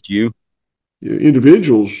outlast you.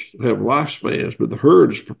 Individuals have lifespans, but the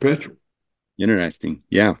herd is perpetual. Interesting.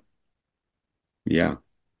 Yeah.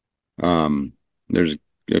 There's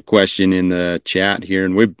a question in the chat here,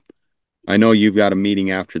 and I know you've got a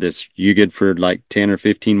meeting after this. You good for like 10 or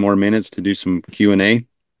 15 more minutes to do some Q&A?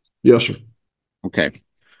 Yes, sir. Okay.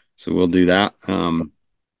 So we'll do that. Tom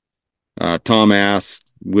asks,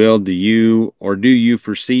 Will, do you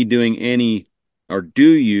foresee doing any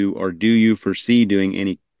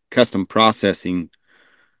custom processing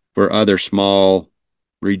for other small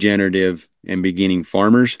regenerative and beginning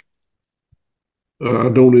farmers? I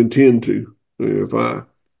don't intend to. If I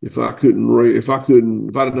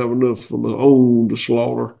didn't have enough for my own to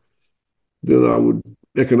slaughter, then I would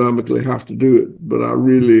economically have to do it. But I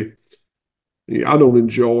don't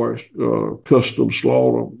enjoy custom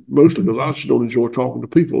slaughter, mostly because I just don't enjoy talking to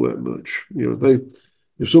people that much.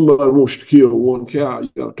 If somebody wants to kill one cow, you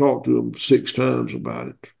got to talk to them 6 times about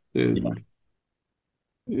it, and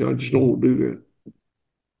I just don't want to do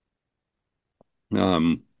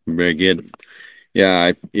that. Very good.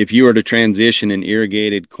 Yeah, if you were to transition an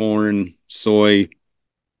irrigated corn, soy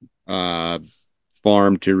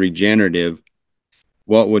farm to regenerative,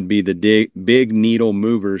 what would be the big needle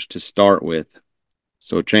movers to start with?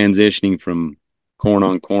 So transitioning from corn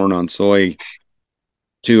on soy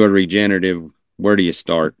to a regenerative, where do you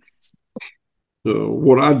start?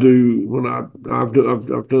 What I do when I've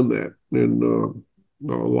done that and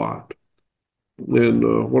a lot.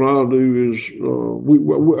 And what I'll do is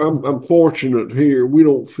I'm fortunate here. We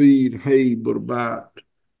don't feed hay but about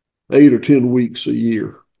 8 or 10 weeks a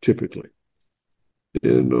year typically.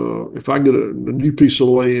 And if I get a new piece of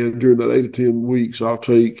land during that 8 or 10 weeks, I'll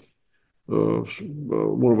take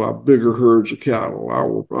one of our bigger herds of cattle.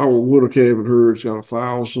 Our winter calving herd's got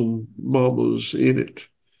 1,000 mamas in it,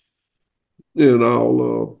 and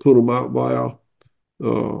I'll put them out by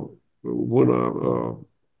when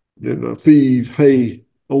I feed hay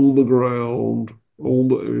on the ground,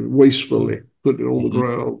 wastefully, put it on the Mhm.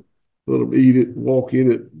 ground, let them eat it, walk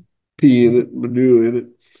in it, pee in it, manure in it,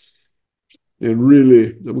 and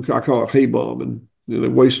really, I call it hay bombing. They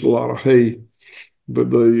waste a lot of hay,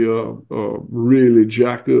 but they really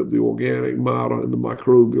jack up the organic matter and the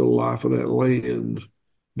microbial life of that land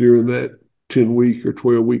during that 10-week or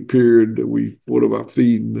 12-week period that we what about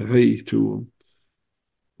feeding the hay to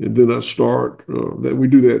them. And then I start that we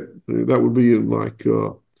do that. That would be in like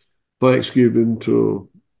Thanksgiving to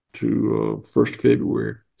 1st of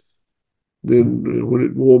February. Then when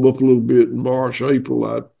it warm up a little bit in March, April,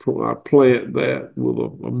 I plant that with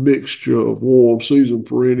a mixture of warm season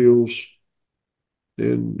perennials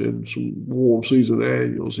and some warm season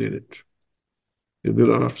annuals in it. And then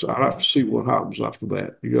I have to see what happens after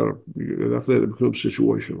that. After that it becomes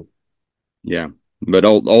situational. Yeah. But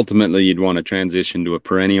ultimately, you'd want to transition to a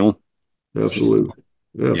perennial system. Absolutely,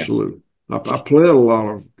 Yeah. absolutely. I plant a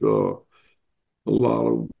lot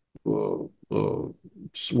of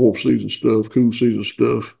warm season stuff, cool season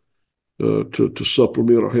stuff to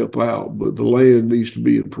supplement or help out, but the land needs to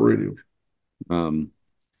be in perennial. Um,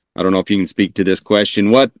 I don't know if you can speak to this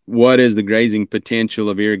question. What is the grazing potential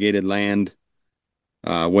of irrigated land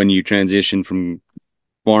when you transition from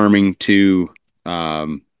farming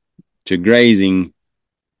um, to grazing?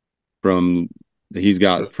 From he's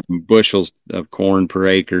got from bushels of corn per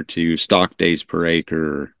acre to stock days per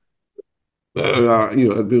acre. It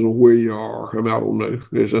depends on where you are. I mean, I don't know.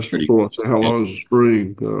 That's Pretty what I say. How good. long is the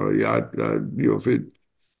string? Yeah, if it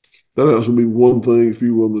that has to be one thing if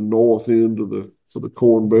you were on the north end of the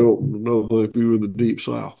corn belt, and another thing if you were in the deep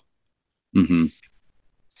south. Mm-hmm.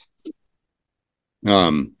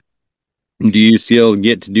 Um, do you still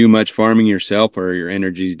get to do much farming yourself, or your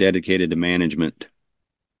energy's dedicated to management?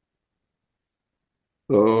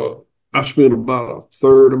 Uh, I spend about a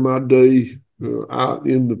third of my day out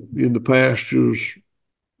in the pastures,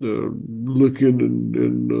 looking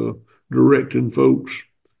and directing folks.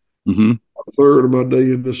 Mm-hmm. A third of my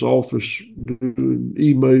day in this office doing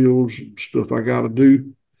emails and stuff I got to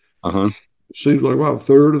do. Uh-huh. It seems like about a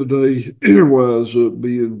third of the day winds up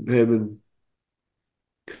being having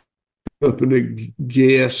company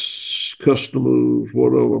guests, customers,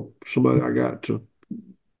 whatever, somebody I got to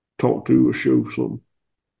talk to or show something.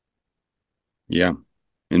 Yeah.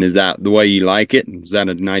 And is that the way you like it? Is that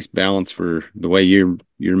a nice balance for the way you're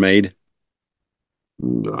made?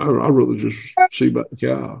 I'd rather just see about the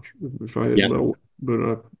cows if I had Yeah. my way.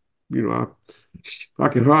 But I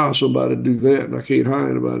can hire somebody to do that, and I can't hire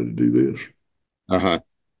anybody to do this. Uh-huh.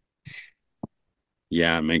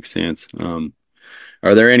 Yeah, it makes sense.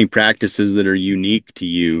 Are there any practices that are unique to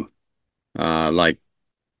you? Like,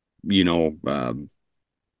 you know,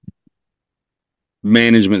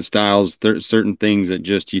 management styles, certain things that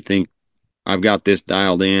just you think I've got this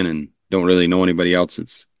dialed in and don't really know anybody else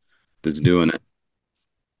that's doing it.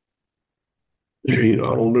 I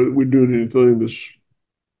don't know that we're doing anything that's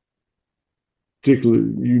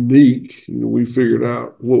particularly unique. We figured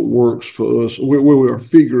out what works for us. We are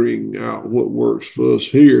figuring out what works for us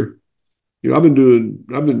here. I've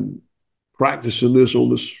been practicing this on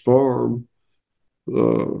this farm,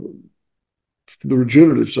 the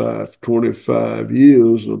regenerative side for 25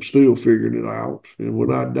 years, and I'm still figuring it out. And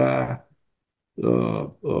when I die,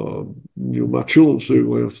 my children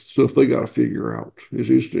still have stuff they got to figure out.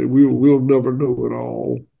 We'll never know it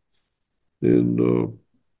all, and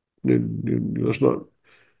that's not.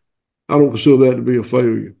 I don't consider that to be a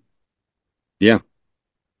failure. Yeah.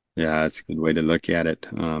 Yeah, that's a good way to look at it.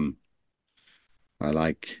 I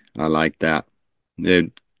like that. Uh,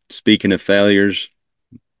 Speaking of failures,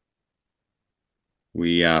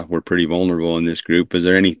 we're pretty vulnerable in this group. Is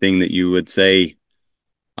there anything that you would say,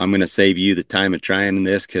 I'm going to save you the time of trying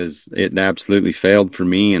this because it absolutely failed for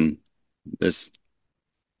me, and this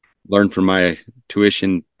learned from my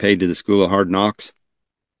tuition paid to the School of Hard Knocks?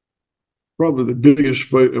 Probably the biggest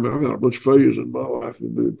failure. I mean, I've had a bunch of failures in my life.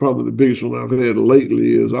 Probably the biggest one I've had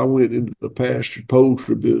lately is I went into the pasture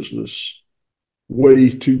poultry business way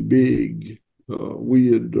too big. We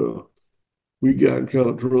got kind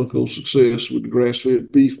of drunk on success with the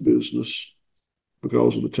grass-fed beef business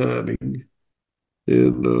because of the timing,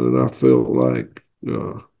 and I felt like,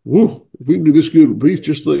 whoa, if we can do this good with beef,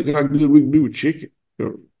 just think how good we can do with chicken.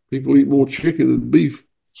 People eat more chicken than beef.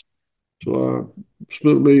 So I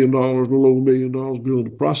spent $1 million, a little over $1 million,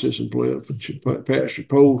 building a processing plant for pasture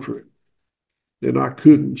poultry, and I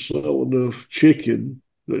couldn't sell enough chicken.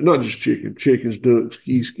 Not just chicken, chickens, ducks,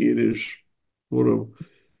 geese, guineas, whatever.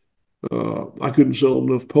 I couldn't sell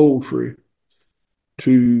enough poultry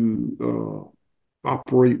to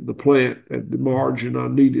operate the plant at the margin I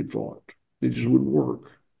needed for it. It just wouldn't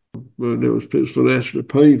work. And it was financially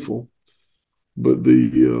painful. But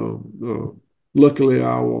luckily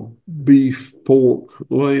our beef, pork,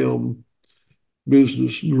 lamb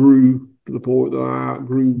business grew to the point that I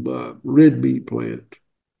outgrew my red meat plant.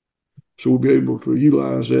 So we'll be able to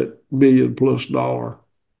utilize that $1 million+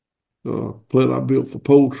 plant I built for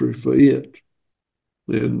poultry for it.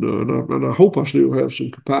 And I hope I still have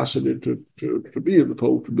some capacity to be in the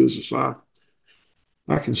poultry business. I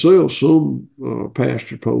can sell some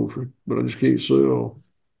pasture poultry, but I just can't sell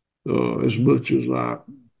as much as I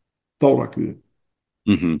thought I could.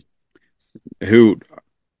 Mm-hmm. Who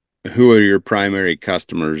who are your primary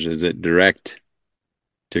customers? Is it direct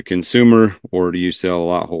to consumer, or do you sell a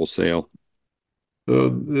lot wholesale?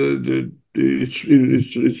 It's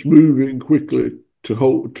moving quickly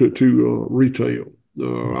to retail.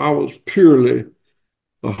 I was purely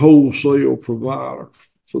a wholesale provider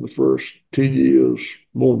for the first 10 years,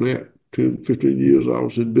 more than that, 10, 15 years I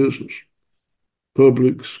was in business.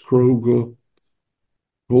 Publix, Kroger,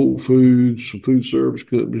 Whole Foods, some food service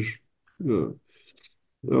companies. Uh,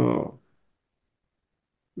 uh,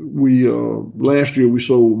 we Last year we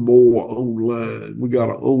sold more online. We got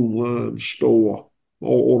an online store,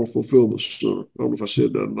 all order fulfillment center. I don't know if I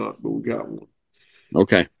said that or not, but we got one.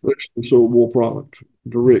 Okay. We sold more product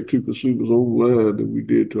direct to consumers online than we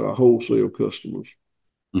did to our wholesale customers.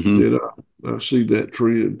 Mm-hmm. And I see that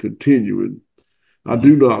trend continuing. I Mm-hmm.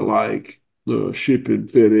 do not like shipping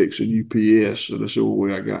FedEx and UPS, and that's the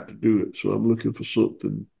only way I got to do it. So I'm looking for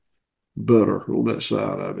something better on that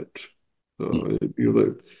side of it.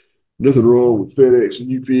 Nothing wrong with FedEx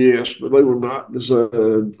and UPS, but they were not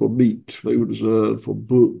designed for meat. They were designed for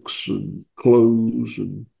books and clothes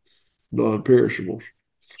and non-perishables.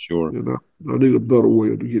 Sure. And I need a better way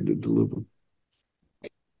of getting it delivered.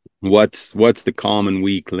 What's the common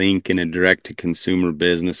weak link in a direct to consumer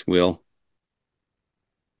business, Will?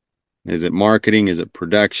 Is it marketing? Is it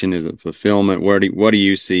production? Is it fulfillment? What do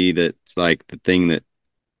you see that's like the thing that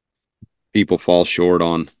people fall short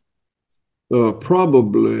on?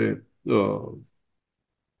 Probably, uh,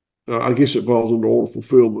 I guess it falls under order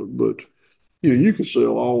fulfillment, but you can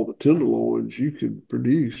sell all the tenderloins you can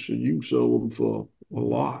produce, and you can sell them for a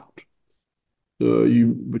lot. But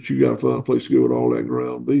you got to find a place to go with all that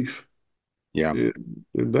ground beef, Yeah.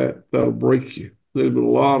 and that'll break you. There's been a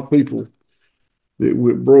lot of people that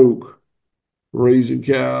went broke raising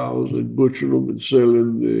cows and butchering them and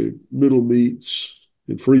selling the middle meats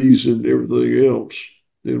and freezing everything else.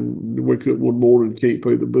 And they wake up one morning and can't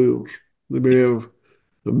pay the bills. They may have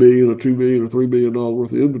 $1 million or $2 million or $3 million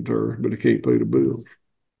worth of inventory, but they can't pay the bills.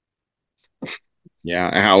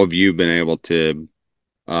 Yeah. How have you been able to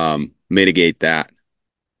mitigate that?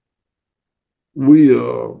 We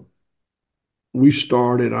uh we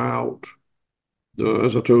started out,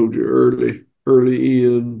 as I told you, early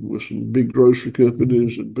in with some big grocery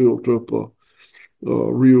companies and built up a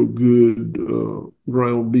real good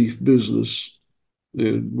ground beef business,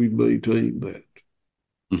 and we maintained that.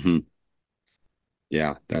 Mm-hmm.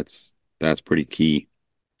 Yeah, that's pretty key.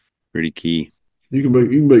 Pretty key. You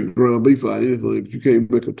can make ground beef out of anything, but you can't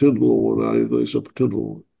make a tenderloin out of anything except a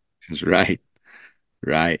tenderloin. That's right.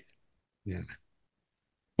 Right. Yeah.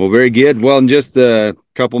 Well, very good. Well, in just the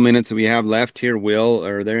couple minutes that we have left here, Will,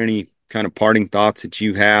 are there any kind of parting thoughts that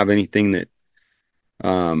you have? Anything that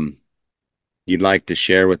um you'd like to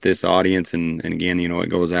share with this audience? And again, it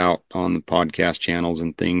goes out on the podcast channels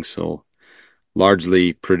and things. So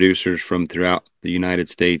largely producers from throughout the United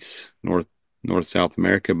States, North, South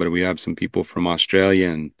America, but we have some people from Australia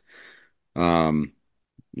and um,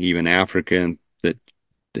 even Africa that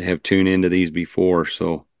have tuned into these before.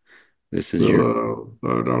 So this is your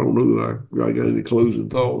I don't know that I got any closing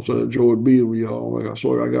thoughts. I enjoyed being with y'all. Like I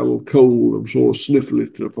saw, I got a little cold. I'm sort of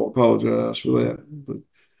sniffly. I apologize for that. But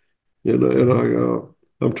and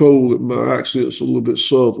I I'm told that my accent's a little bit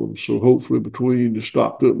southern, so hopefully between the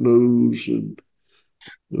stopped up nose and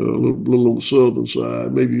a little on the southern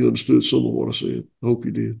side, maybe you understood some of what I said. I hope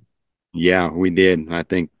you did. Yeah, we did. I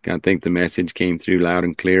think the message came through loud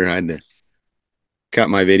and clear. I had to cut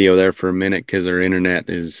my video there for a minute because our internet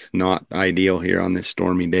is not ideal here on this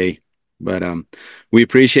stormy day. But we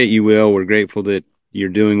appreciate you, Will. We're grateful that you're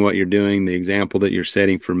doing what you're doing, the example that you're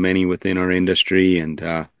setting for many within our industry. And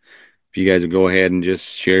if you guys would go ahead and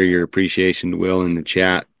just share your appreciation to Will in the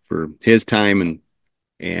chat for his time,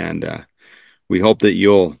 and we hope that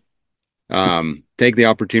you'll take the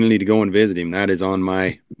opportunity to go and visit him. That is on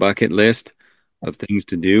my bucket list of things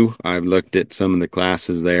to do. I've looked at some of the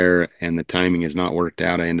classes there, and the timing has not worked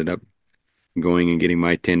out. I ended up going and getting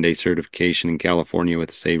my 10-day certification in California with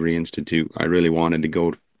the Savory Institute. I really wanted to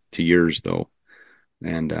go to yours, though,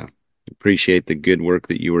 and appreciate the good work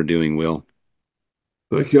that you were doing, Will.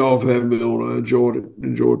 Thank y'all for having me on. I enjoyed it.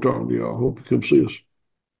 Enjoyed talking to y'all. Hope you come see us.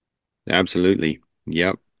 Absolutely.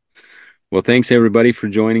 Yep. Well, thanks everybody for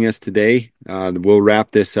joining us today. We'll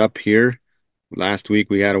wrap this up here. Last week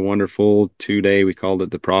we had a wonderful 2-day, we called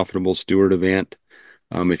it the Profitable Steward event.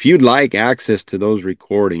 If you'd like access to those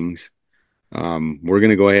recordings, we're going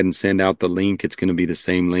to go ahead and send out the link. It's going to be the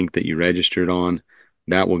same link that you registered on.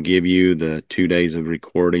 That will give you the 2 days of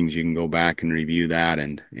recordings. You can go back and review that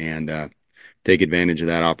and take advantage of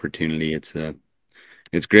that opportunity. It's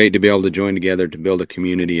great to be able to join together to build a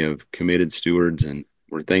community of committed stewards, and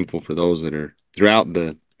we're thankful for those that are throughout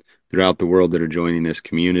the world that are joining this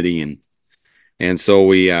community, and so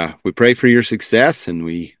we pray for your success, and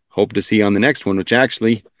we hope to see you on the next one, which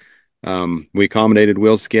actually we accommodated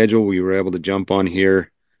Will's schedule. We were able to jump on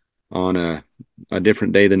here on a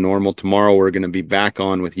different day than normal. Tomorrow we're going to be back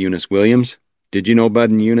on with Eunice Williams. Did you know Bud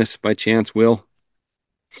and Eunice by chance, Will?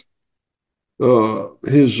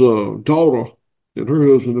 His daughter and her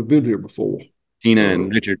husband have been here before. Tina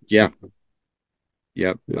and Richard, yeah.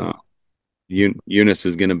 Yep. Yeah. Eunice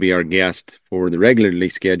is going to be our guest for the regularly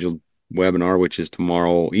scheduled webinar, which is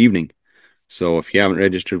tomorrow evening. So if you haven't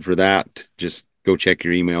registered for that, just go check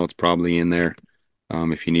your email. It's probably in there.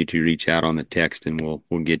 If you need to reach out on the text, and we'll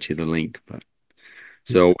get you the link. But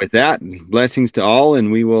so with that, blessings to all,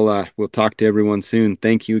 and we'll talk to everyone soon.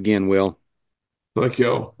 Thank you again, Will. Thank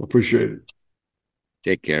y'all. Appreciate it.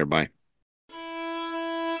 Take care. Bye.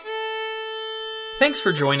 Thanks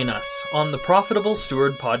for joining us on the Profitable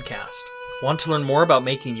Steward podcast. Want to learn more about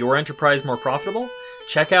making your enterprise more profitable?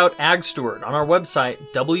 Check out Ag Steward on our website,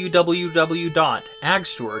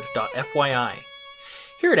 www.agsteward.fyi.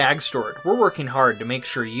 Here at Ag Steward, we're working hard to make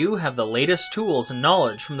sure you have the latest tools and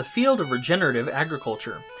knowledge from the field of regenerative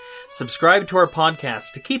agriculture. Subscribe to our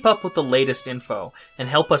podcast to keep up with the latest info and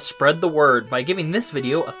help us spread the word by giving this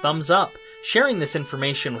video a thumbs up, sharing this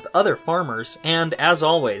information with other farmers, and as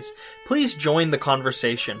always, please join the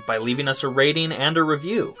conversation by leaving us a rating and a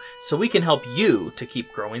review so we can help you to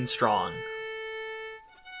keep growing strong.